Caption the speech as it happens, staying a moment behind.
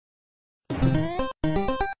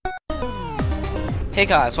Hey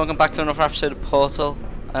guys, welcome back to another episode of Portal.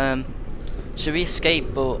 Should we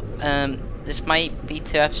escape? But this might be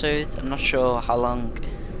 2 episodes. I'm not sure how long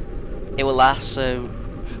it will last. So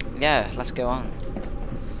yeah, let's go on.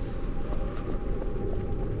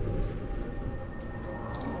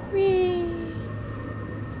 Whee!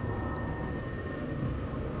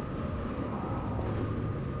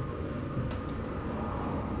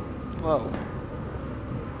 Whoa.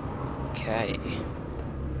 Okay.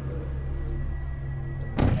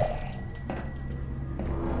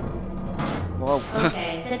 Whoa.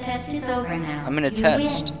 Okay, the test is over now. I'm in a You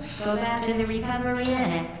test. win. Go back to the recovery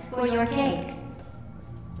annex for your cake.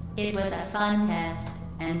 It was a fun test,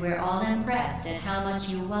 and we're all impressed at how much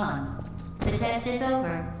you won. The test is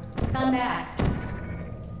over. Come back.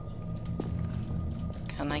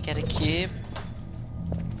 Can I get a cube?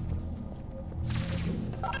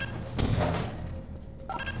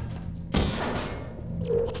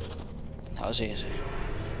 That was easy.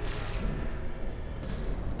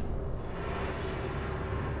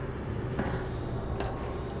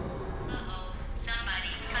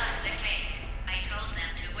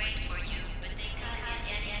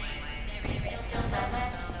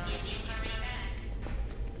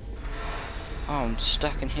 Oh, I'm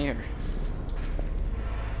stuck in here.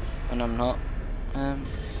 And I'm not. Do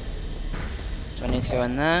I need to go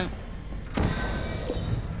in there?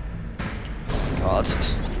 Oh my god.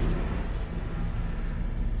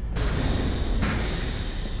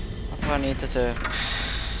 What do I need to do?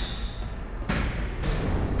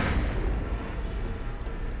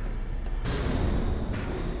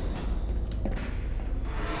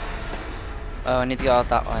 Oh, I need to go out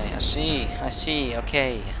that way. I see,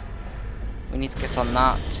 okay. We need to get on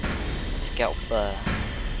that to get up there.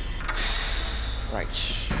 Right.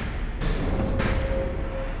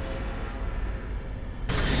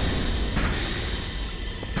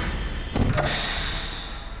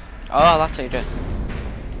 Oh, that's how you do it.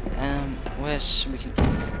 Where's we can?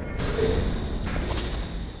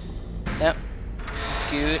 Yep,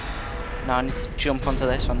 that's good. Now I need to jump onto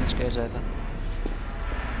this when this goes over.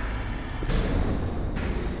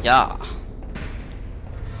 Yeah.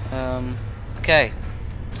 Okay.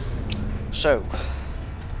 So.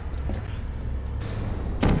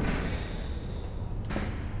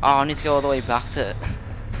 Oh, I need to go all the way back to it.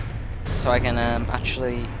 So I can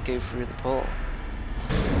actually go through the portal.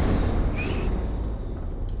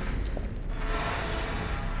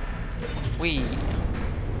 Whee.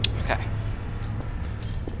 Okay.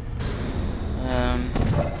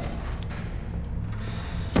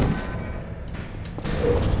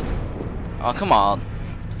 Oh, come on.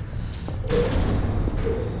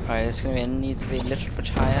 Alright, it's gonna need to be a little bit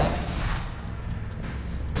higher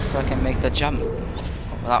so I can make the jump. Oh,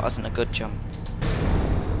 well, that wasn't a good jump.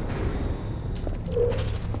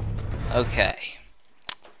 Okay.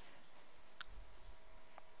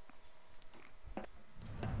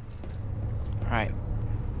 Right.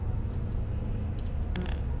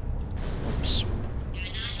 Oops. You're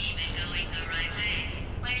not even going the right way.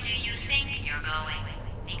 Where do you think you're going?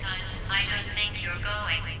 Because I don't think you're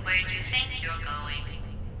going where you think you're going.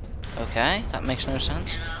 Okay, that makes no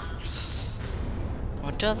sense. Hello?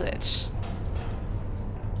 Or does it?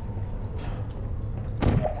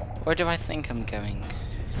 Where do I think I'm going?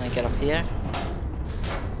 Can I get up here?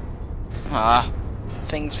 Ah,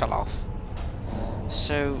 things fell off.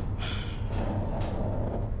 So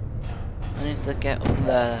I need to get up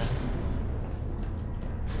there.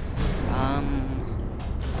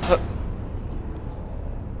 Huh.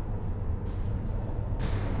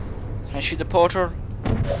 Can I shoot the porter?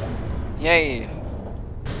 Yay!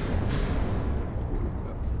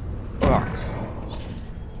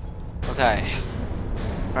 Okay.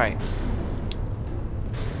 Right.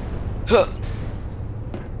 Huh.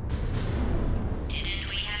 Didn't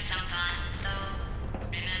we have some fun, though?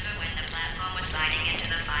 Remember when the platform was sliding into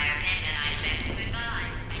the fire pit and I said goodbye?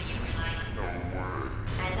 And you were like, no word.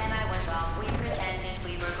 And then I was off. We pretended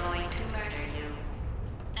we were going to murder you.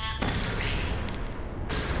 That was great.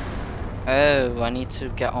 Oh, I need to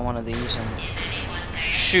get on one of these and Is anyone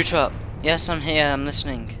there? shoot up. Yes, I'm here. I'm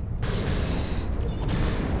listening.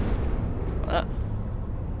 Huh.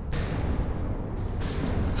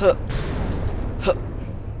 Huh.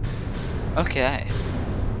 Okay.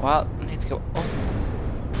 Well, I need to go up.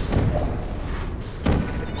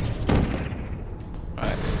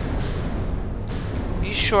 Right. Are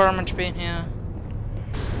you sure I'm meant to be in here?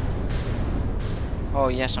 Oh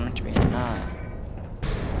yes, I'm meant to be in now.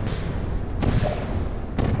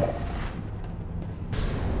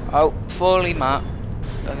 Oh, fully map.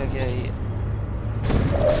 Okay.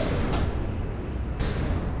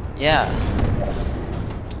 Yeah.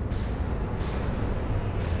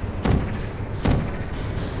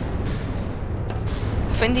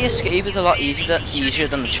 think the escape is a lot easier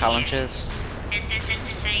than the challenges. This isn't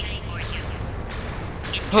safe for you.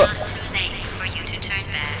 It's Huh. not too late for you to turn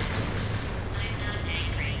back. I'm not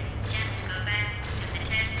angry. Just go back to the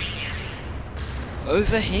testing area.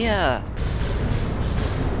 Over here.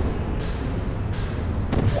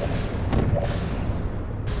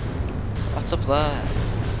 What's up there?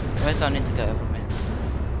 Where do I need to go from here?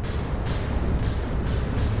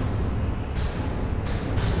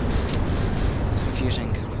 It's confusing.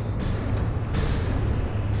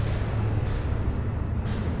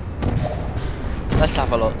 Let's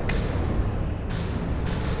have a look.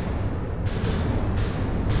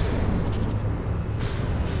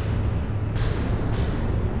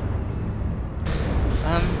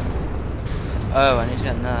 Oh, I need to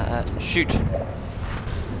get in there. Shoot.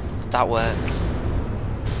 Did that work?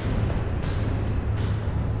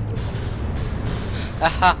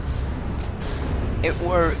 Haha. It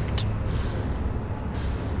worked.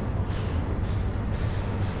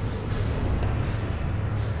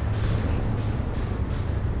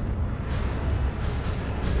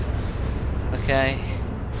 Okay.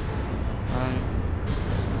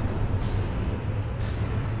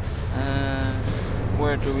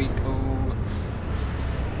 Where do we go?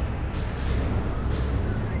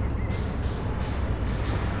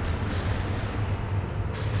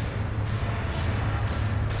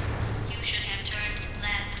 You should have turned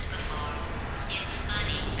left before. It's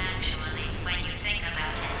funny, actually, when you think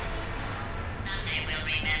about it. Someday we'll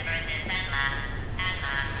remember this and laugh, and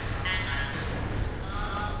laugh, and laugh.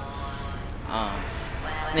 Oh boy.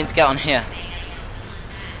 I need to get on here.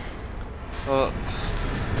 But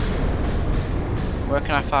where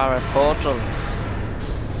can I fire a portal?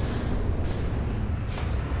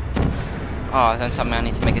 Oh, don't tell me I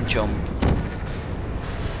need to make a jump.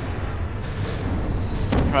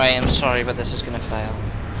 Right, I'm sorry, but this is gonna fail.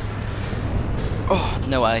 Oh,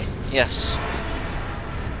 no way. Yes.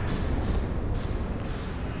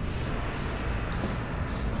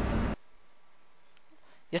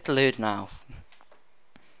 You have to load now.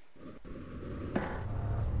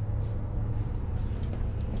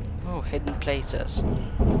 Oh, hidden places.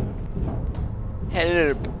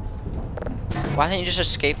 Help! Why didn't you just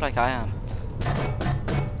escape like I am?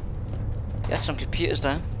 You have some computers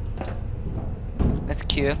there. Let's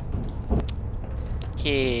kill.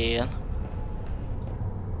 Kill.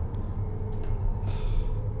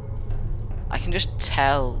 I can just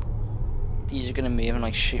tell these are gonna move and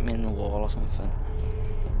like shoot me in the wall or something.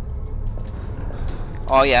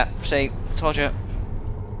 Oh yeah, see, told you.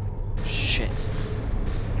 Shit.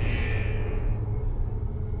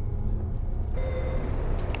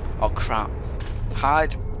 Oh crap.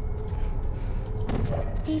 Hide.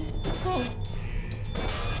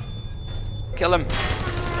 Kill him.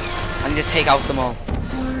 I need to take out them all.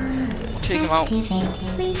 Take him out.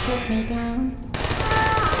 Please put me down.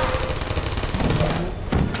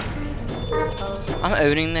 I'm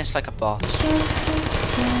owning this like a boss.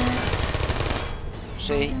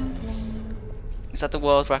 See? Is that the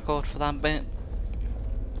world record for that bit?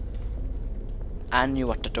 I knew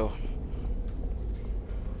what to do.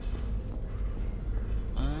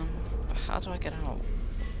 How do I get out?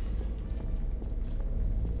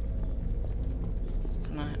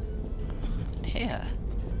 Can I? Here.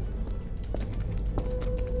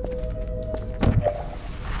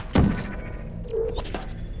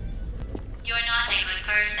 You're not a good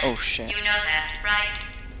person. Oh shit. You know that, right?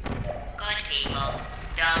 Good people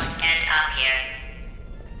don't end up here.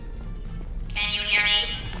 Can you hear me?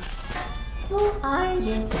 Who are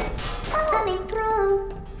you? Coming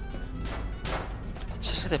through. Is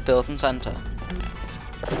this the building centre?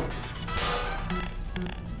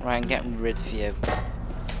 Right, I'm getting rid of you.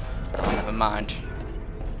 Oh, never mind.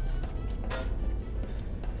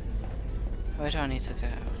 Where do I need to go?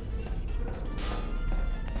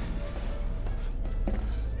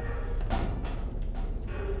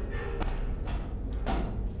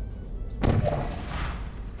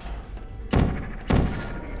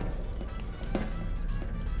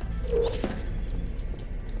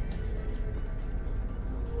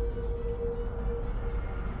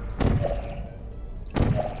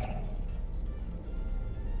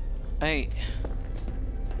 Hey,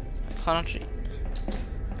 I can't actually.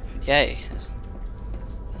 Yay.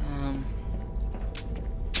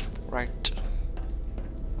 Right.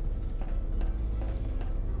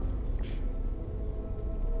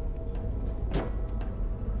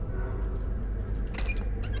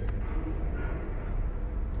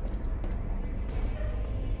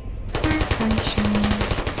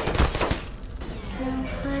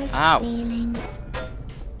 Ow.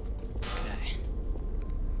 Okay.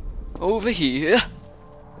 Over here.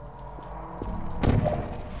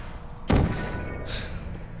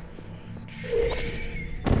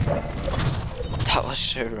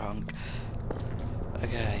 so wrong.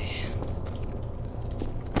 Okay.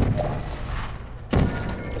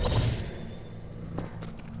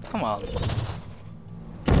 Come on.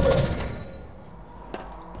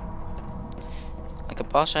 Like a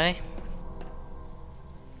boss, eh?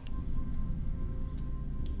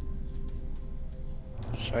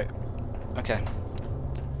 Sorry. Okay.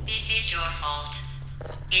 This is your fault.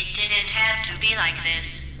 It didn't have to be like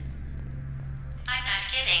this. I'm not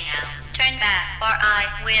kidding now. Turn back or I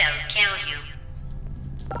will kill you.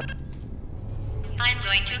 I'm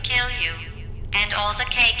going to kill you. And all the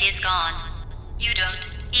cake is gone. You don't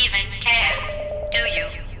even care, do you?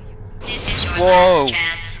 This is your Whoa. last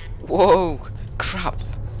chance. Whoa! Crap!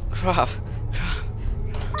 Crap! Crap!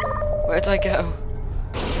 Where'd I go?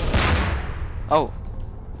 Oh!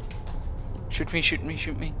 Shoot me! Shoot me!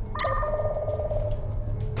 Shoot me!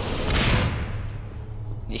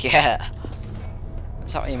 Yeah!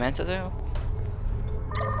 Is that what you meant to do?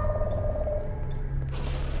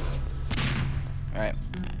 Right.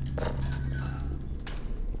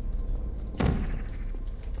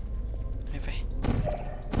 Maybe.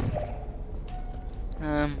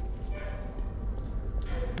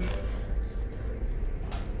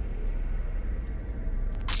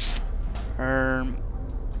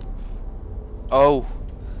 Oh.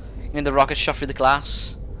 You know the rocket shot through the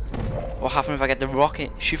glass? What happens if I get the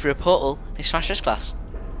rocket, shoot through a portal, they smash this glass?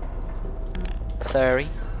 Theory.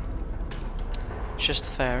 It's just a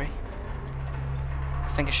theory. I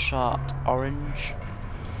think it shot orange.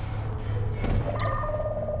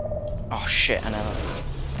 Oh shit, I know.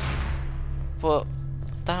 But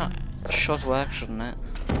that should work, shouldn't it?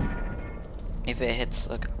 If it hits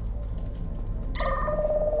like...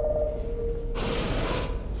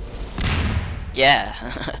 Yeah.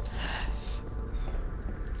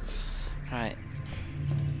 Right.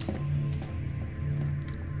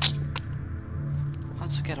 How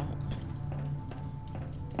to get up?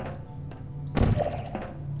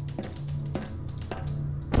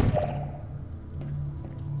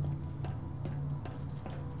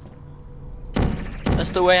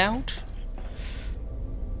 That's the way out?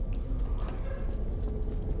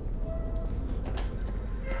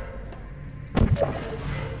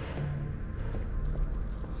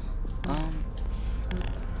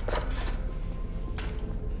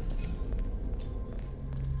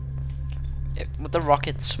 Would the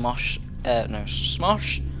rocket smosh,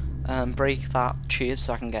 break that tube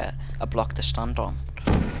so I can get a block to stand on?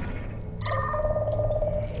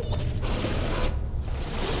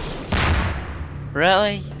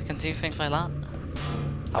 Really? I can do things like that?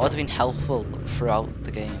 That would have been helpful throughout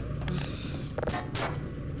the game.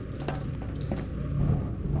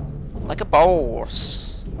 Like a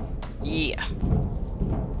boss. Yeah.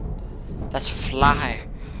 Let's fly.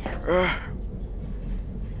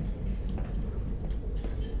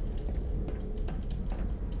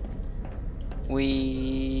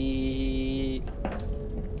 We...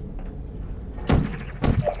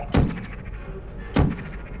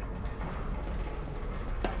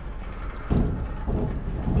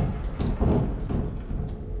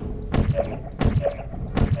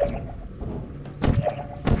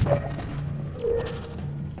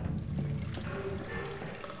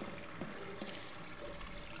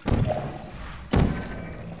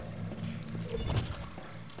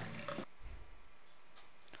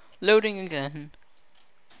 Loading again.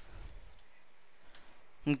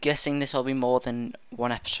 I'm guessing this will be more than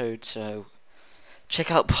one episode, so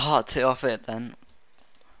check out part 2 of it then.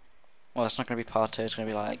 Well, it's not going to be part 2, it's going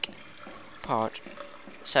to be like part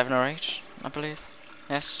 7 or 8, I believe.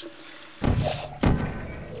 Yes.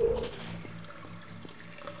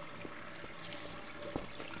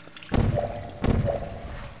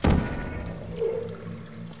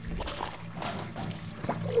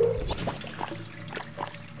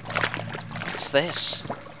 What's this?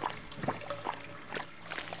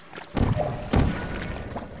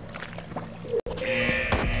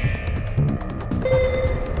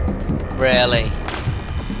 Really?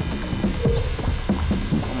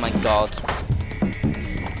 Oh my god.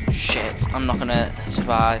 Shit, I'm not gonna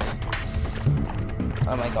survive.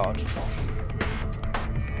 Oh my god.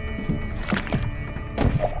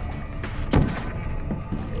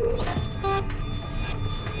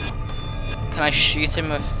 Can I shoot him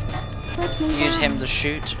with... use him to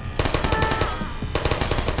shoot?